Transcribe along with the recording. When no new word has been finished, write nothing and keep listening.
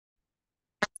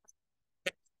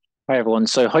Hi everyone.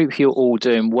 So hope you're all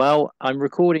doing well. I'm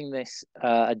recording this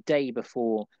a day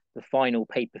before the final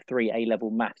paper three A-level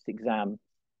maths exam,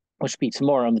 which will be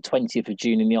tomorrow on the 20th of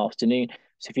June in the afternoon.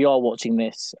 So if you are watching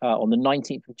this on the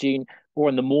 19th of June or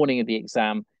in the morning of the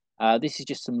exam, this is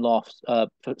just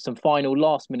some final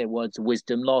last minute words of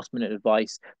wisdom, last minute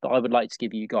advice that I would like to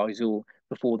give you guys all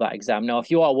before that exam. Now, if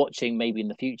you are watching maybe in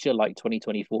the future, like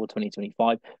 2024,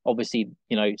 2025, obviously,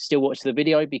 still watch the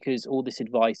video because all this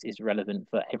advice is relevant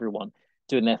for everyone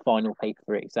doing their final paper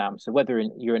three exam. So whether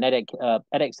you're an Edexcel,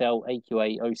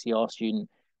 AQA, OCR student,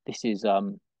 this is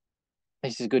um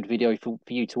this is a good video for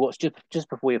you to watch just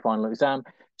before your final exam.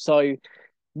 So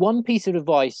one piece of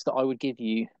advice that I would give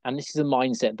you, and this is a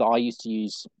mindset that I used to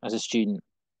use as a student,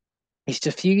 is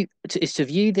to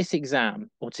view this exam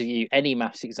or to view any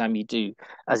maths exam you do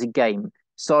as a game.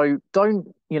 So don't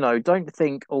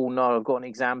think, oh no, I've got an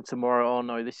exam tomorrow. Oh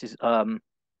no, this is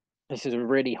a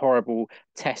really horrible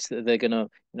test that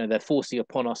they're forcing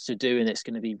upon us to do, and it's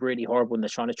going to be really horrible, and they're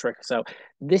trying to trick us out.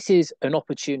 This is an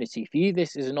opportunity. View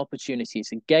this as an opportunity.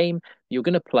 It's a game you're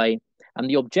going to play, and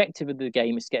the objective of the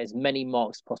game is to get as many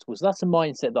marks as possible. So that's a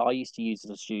mindset that I used to use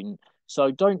as a student. So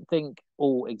don't think,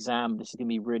 oh, exam, this is going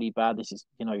to be really bad. This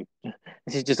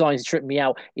is designed to trip me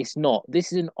out. It's not.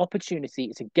 This is an opportunity.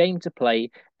 It's a game to play,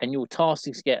 and your task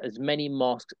is to get as many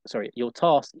marks. Sorry, your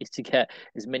task is to get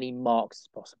as many marks as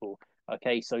possible.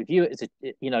 Okay, so view it as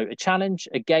a challenge,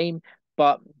 a game,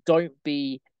 but don't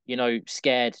be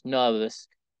scared, nervous.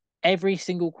 Every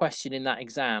single question in that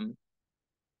exam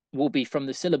will be from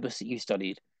the syllabus that you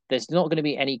studied. There's not going to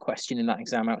be any question in that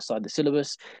exam outside the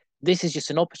syllabus. This is just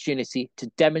an opportunity to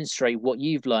demonstrate what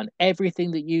you've learned,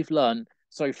 everything that you've learned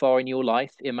so far in your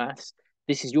life in maths.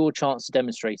 This is your chance to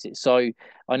demonstrate it. So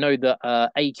I know that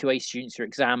AQA students,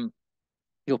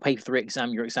 your paper three exam,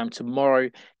 your exam tomorrow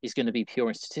is going to be pure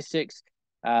in statistics.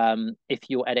 If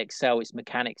you're Edexcel, it's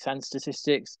mechanics and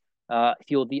statistics.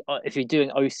 If you're doing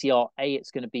OCR A,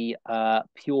 it's going to be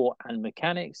pure and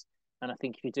mechanics. And I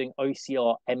think if you're doing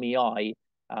OCR MEI,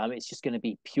 it's just going to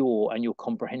be pure and your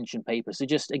comprehension paper. So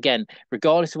just again,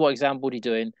 regardless of what exam board you're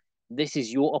doing, this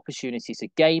is your opportunity. It's a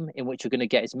game in which you're going to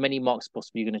get as many marks as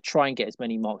possible. You're going to try and get as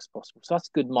many marks as possible. So that's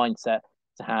a good mindset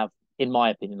to have, in my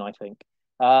opinion, I think.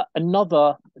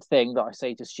 Another thing that I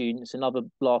say to students, another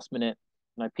last minute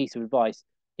piece of advice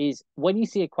is when you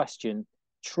see a question,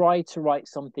 try to write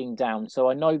something down. So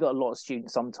I know that a lot of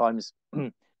students sometimes,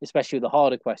 especially with the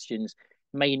harder questions,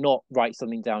 may not write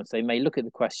something down. So they may look at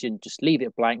the question, just leave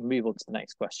it blank, move on to the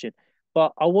next question.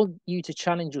 But I want you to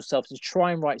challenge yourself to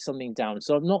try and write something down.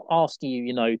 So I'm not asking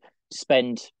you, to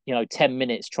spend, 10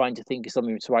 minutes trying to think of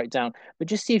something to write down, but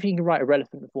just see if you can write a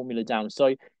relevant formula down.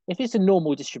 So if it's a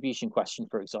normal distribution question,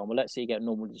 for example, let's say you get a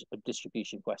normal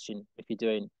distribution question if you're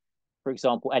doing, for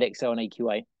example, Edexcel and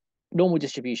AQA, normal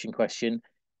distribution question,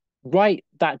 write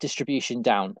that distribution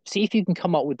down. See if you can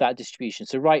come up with that distribution.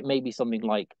 So write maybe something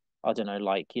like, I don't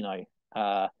know,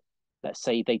 uh, let's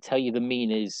say they tell you the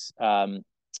mean is,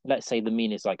 let's say the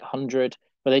mean is like 100,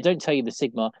 but they don't tell you the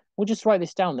sigma. Well, just write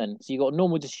this down then. So you got a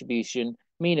normal distribution,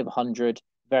 mean of 100,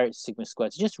 variance sigma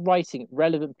squared. So just writing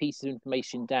relevant pieces of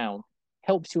information down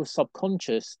helps your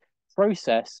subconscious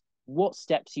process what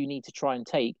steps you need to try and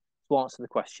take to answer the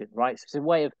question, right? So it's a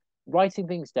way of writing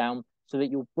things down so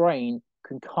that your brain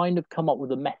can kind of come up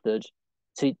with a method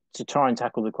to try and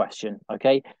tackle the question.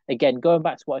 Okay. Again, going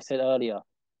back to what I said earlier,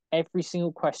 every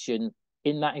single question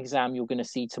in that exam you're going to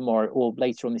see tomorrow or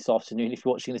later on this afternoon if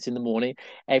you're watching this in the morning,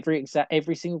 every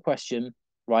single question,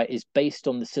 right, is based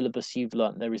on the syllabus you've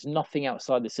learned. There is nothing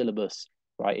outside the syllabus,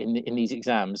 right, in these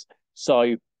exams.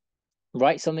 So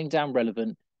write something down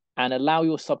relevant and allow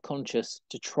your subconscious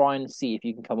to try and see if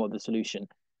you can come up with a solution.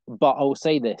 But I will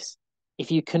say this: if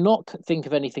you cannot think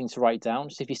of anything to write down,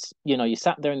 so if you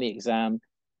sat there in the exam,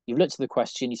 you've looked at the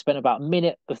question, you spent about a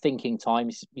minute of thinking time,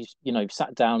 you've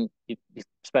sat down, you've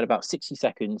spent about 60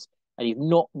 seconds, and you've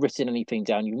not written anything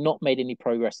down, you've not made any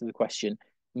progress to the question,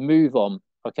 move on.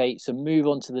 Okay, so move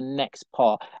on to the next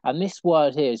part. And this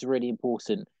word here is really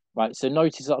important, right? So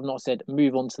notice that I've not said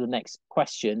move on to the next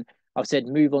question. I've said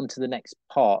move on to the next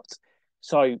part.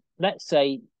 So let's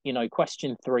say,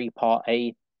 question three, part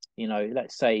A,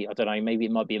 let's say, I don't know, maybe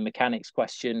it might be a mechanics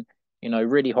question,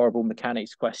 really horrible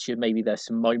mechanics question. Maybe there's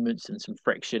some moments and some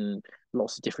friction,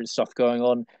 lots of different stuff going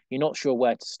on. You're not sure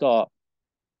where to start.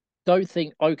 Don't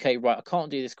think, okay, right, I can't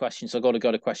do this question, so I've got to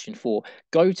go to question four.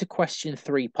 Go to question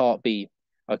three, part B.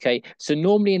 Okay. So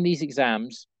normally in these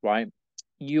exams, right,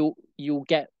 you'll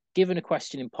get given a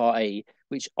question in part A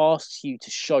which asks you to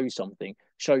show something.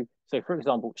 So for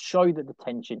example, show that the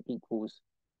tension equals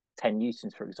 10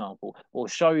 newtons, for example, or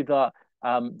show that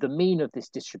the mean of this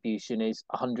distribution is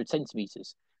 100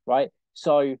 centimeters, right?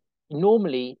 So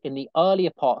normally in the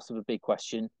earlier parts of a big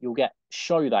question, you'll get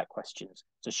show that questions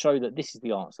to show that this is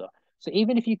the answer. So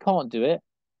even if you can't do it,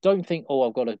 don't think, oh,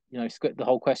 I've got to, script the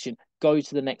whole question. Go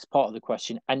to the next part of the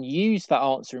question and use that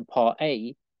answer in part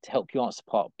A to help you answer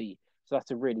part B. So that's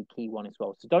a really key one as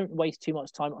well. So don't waste too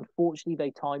much time. Unfortunately,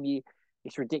 they time you.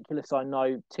 It's ridiculous. I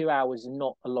know 2 hours is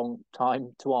not a long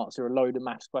time to answer a load of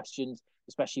maths questions,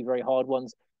 especially very hard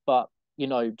ones. But,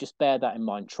 just bear that in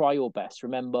mind. Try your best.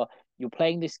 Remember, you're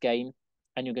playing this game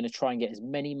and you're going to try and get as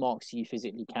many marks as you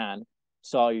physically can.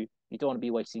 So you don't want to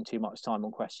be wasting too much time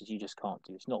on questions you just can't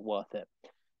do. It's not worth it.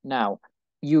 Now,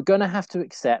 you're going to have to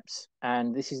accept,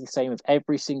 and this is the same with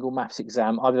every single maths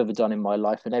exam I've ever done in my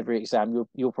life, and every exam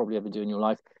you'll probably ever do in your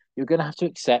life, you're going to have to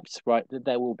accept, right, that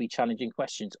there will be challenging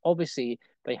questions. Obviously,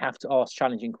 they have to ask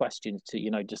challenging questions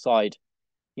to, decide,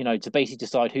 to basically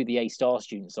decide who the A-star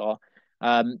students are.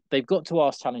 They've got to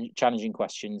ask challenging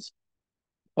questions.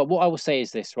 But what I will say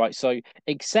is this, right? So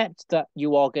accept that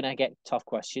you are going to get tough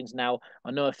questions. Now,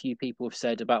 I know a few people have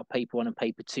said about paper one and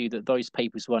paper two that those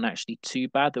papers weren't actually too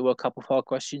bad. There were a couple of hard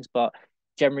questions, but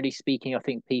generally speaking, I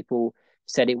think people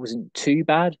said it wasn't too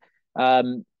bad.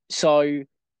 So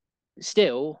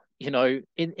still,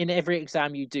 in every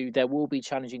exam you do, there will be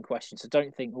challenging questions. So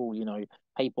don't think, oh,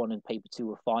 paper one and paper two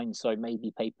were fine, so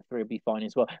maybe paper three will be fine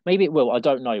as well. Maybe it will. I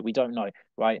don't know. We don't know,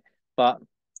 right? But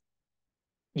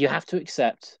you have to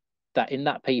accept that in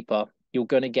that paper, you're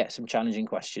going to get some challenging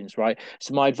questions, right?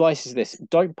 So my advice is this: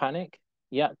 don't panic.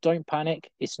 Yeah, don't panic.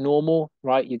 It's normal,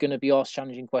 right? You're going to be asked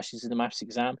challenging questions in the maths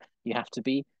exam. You have to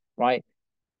be, right?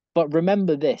 But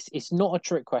remember this, it's not a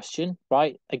trick question,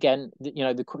 right? Again,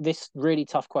 this really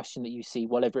tough question that you see,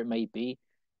 whatever it may be,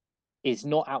 is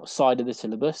not outside of the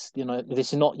syllabus.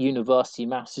 This is not university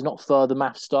maths. It's not further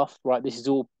math stuff, right? This is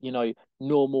all,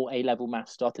 normal A-level math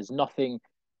stuff. There's nothing,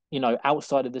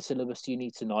 outside of the syllabus you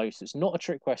need to know. So it's not a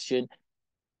trick question.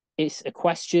 It's a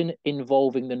question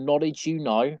involving the knowledge you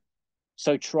know.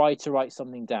 So try to write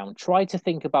something down. Try to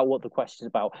think about what the question is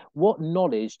about. What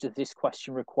knowledge does this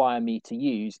question require me to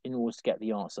use in order to get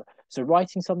the answer? So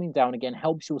writing something down, again,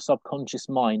 helps your subconscious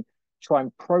mind try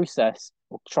and process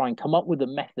or try and come up with a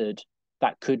method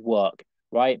that could work,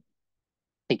 right?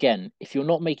 Again, if you're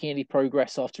not making any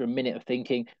progress after a minute of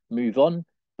thinking, move on,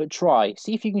 but try.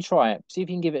 See if you can try it. See if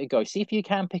you can give it a go. See if you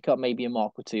can pick up maybe a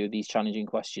mark or two of these challenging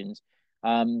questions.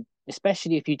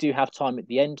 Especially if you do have time at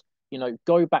the end,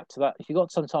 go back to that. If you've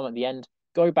got some time at the end,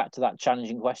 go back to that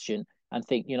challenging question and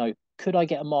think, could I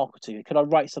get a mark or two? Could I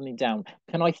write something down?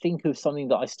 Can I think of something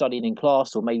that I studied in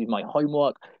class or maybe my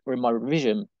homework or in my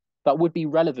revision that would be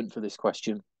relevant for this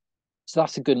question? So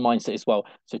that's a good mindset as well.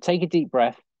 So take a deep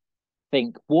breath,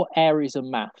 think what areas of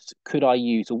maths could I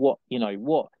use, or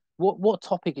what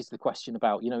topic is the question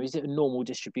about? Is it a normal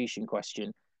distribution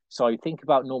question? So think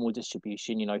about normal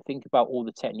distribution. Think about all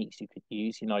the techniques you could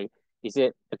use. Is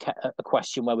it a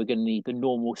question where we're going to need the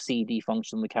normal CD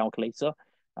function on the calculator?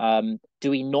 Do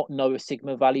we not know a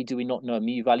sigma value? Do we not know a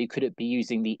mu value? Could it be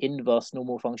using the inverse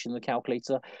normal function on the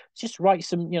calculator? Just write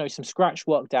some scratch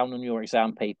work down on your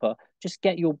exam paper. Just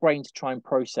get your brain to try and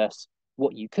process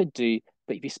what you could do.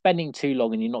 But if you're spending too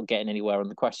long and you're not getting anywhere on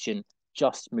the question,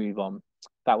 just move on.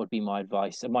 That would be my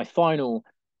advice. And my final,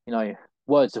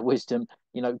 words of wisdom,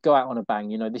 go out on a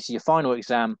bang. This is your final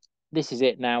exam. This is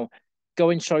it now. Go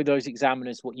and show those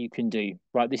examiners what you can do,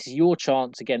 right? This is your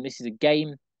chance. Again, this is a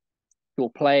game you're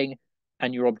playing,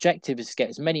 and your objective is to get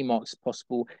as many marks as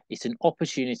possible. It's an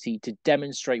opportunity to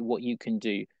demonstrate what you can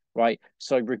do, right?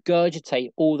 So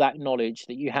regurgitate all that knowledge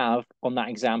that you have on that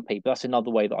exam paper. That's another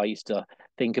way that I used to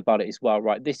think about it as well,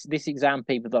 right? This exam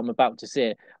paper that I'm about to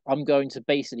see, I'm going to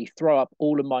basically throw up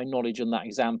all of my knowledge on that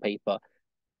exam paper.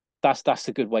 That's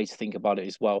a good way to think about it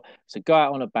as well. So go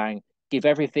out on a bang, give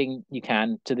everything you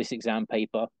can to this exam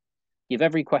paper, give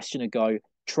every question a go,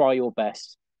 try your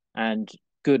best, and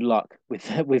good luck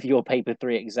with your paper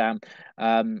three exam.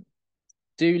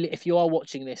 If you are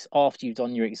watching this after you've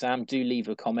done your exam, do leave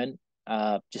a comment,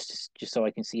 just so I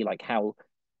can see like how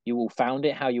you all found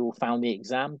it, how you all found the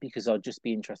exam, because I'd just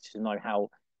be interested to know how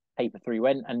paper three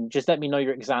went, and just let me know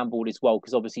your exam board as well,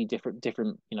 because obviously different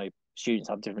students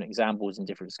have different exam boards in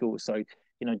different schools. So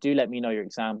do let me know your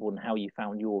exam board and how you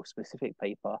found your specific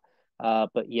paper.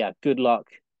 But yeah, good luck.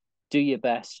 Do your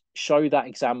best. Show that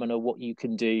examiner what you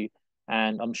can do,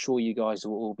 and I'm sure you guys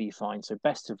will all be fine. So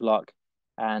best of luck,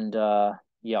 and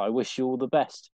yeah, I wish you all the best.